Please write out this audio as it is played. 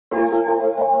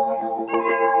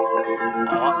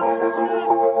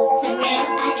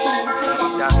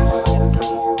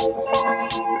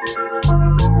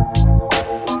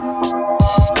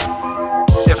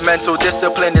mental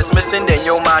discipline is missing, then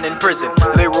your mind in prison.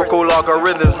 Lyrical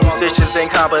algorithms, musicians and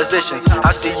compositions.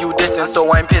 I see you dissing, so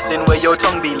I'm pissing where your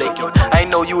tongue be licking. I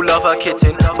know you love her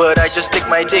kitten, but I just stick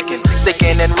my dick in.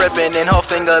 Sticking and ripping, in her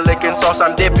finger licking sauce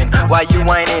I'm dipping. While you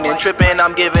whining and tripping,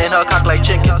 I'm giving her cock like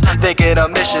chickens. Thinking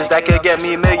of missions that could get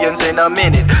me millions in a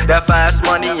minute. That fast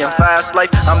money and fast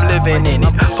life, I'm living in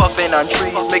it. Puffing on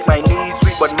trees, make my knees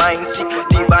weak, but mine seek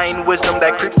divine wisdom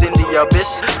that creeps in the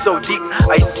abyss. So deep,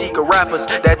 I seek rappers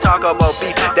that talk about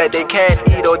beef that they can't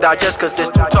eat or digest cause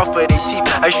it's too tough for their teeth.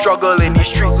 I struggle in these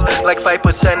streets like 5%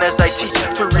 as I teach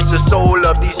to reach the soul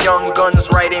of these young guns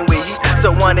riding with heat. So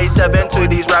 187 to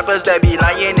these rappers that be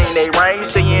lying in they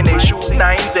rhymes, saying they shoot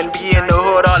nines and be in the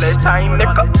hood all the time,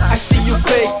 nigga. I see you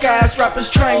fake ass rappers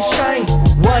try and shine.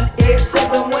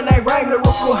 187 when I rhyme,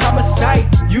 lyrical homicide.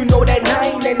 You know that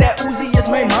 9 and that Uzi is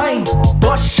my mind.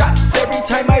 Bust shots every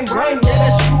time I rhyme, yeah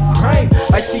that's true crime.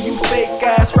 I see you fake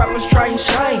ass rappers try and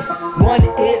shine.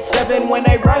 187 when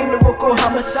I rhyme, lyrical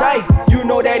homicide. You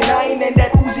know that 9 and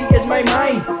that Uzi is my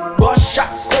mind. Bust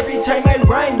shots every time I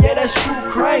rhyme, yeah that's true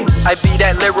crime. I be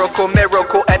that lyrical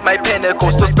miracle at my pinnacle.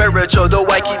 Still spiritual, though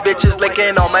I keep bitches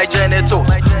licking on my genitals.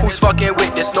 Who's fucking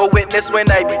witness? No witness when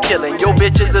I be killing. Yo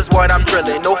bitches is what I'm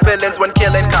drilling. No feelings when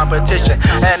killing competition.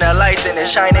 Analyzing and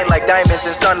shining like diamonds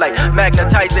in sunlight.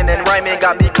 Magnetizing and rhyming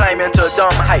got me climbing to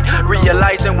dumb height.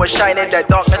 Realizing when shining that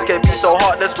darkness can be so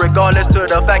heartless. Regardless to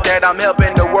the fact that I'm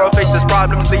helping the world face its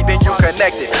problems, leaving you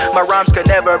connected. My rhymes can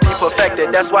never be perfected,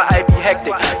 that's why I be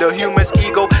hectic. The human's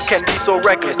ego can be so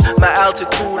reckless. My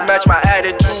altitude match my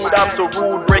attitude. I'm so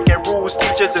rude, breaking rules.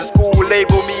 Teachers in school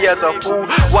label me as a fool.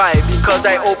 Why? Because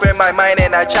I open my mind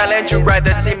and I challenge. You'd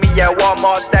rather see me at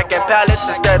Walmart stacking pallets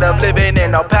instead of living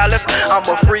in a palace. I'm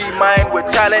a free mind with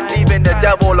talent, leaving the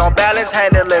devil on balance,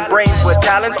 handling brains with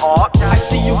talents. I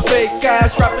see you fake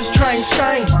ass rappers try and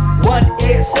shine.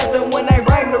 187 when I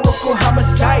rhyme, lyrical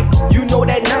homicide. You know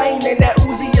that 9 and that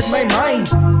Uzi is my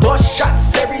mind. Bust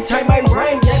shots every time I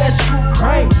rhyme, yeah that's true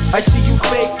crime. I see you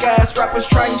fake ass rappers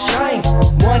try and shine.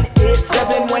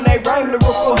 187 when I rhyme,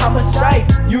 lyrical homicide.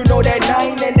 You know that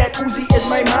 9 and that Uzi is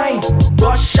my mind.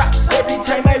 Bust shots every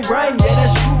time I rhyme, yeah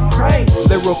that's true crime.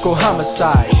 Lyrical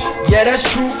homicide, yeah that's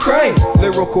true crime.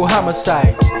 Lyrical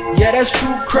homicides, yeah that's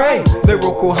true crime.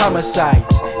 Lyrical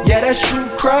homicides, yeah that's true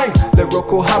crime.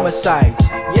 Lyrical homicides,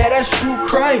 yeah that's true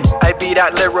crime. I be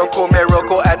that lyrical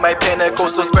miracle at my pinnacle.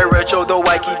 So spiritual, though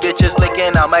I keep bitches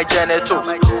licking on my genitals.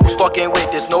 Who's fucking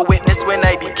witness? No witness when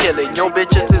I be killing. Yo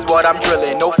bitches is what I'm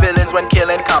drilling. No feelings when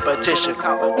killing competition.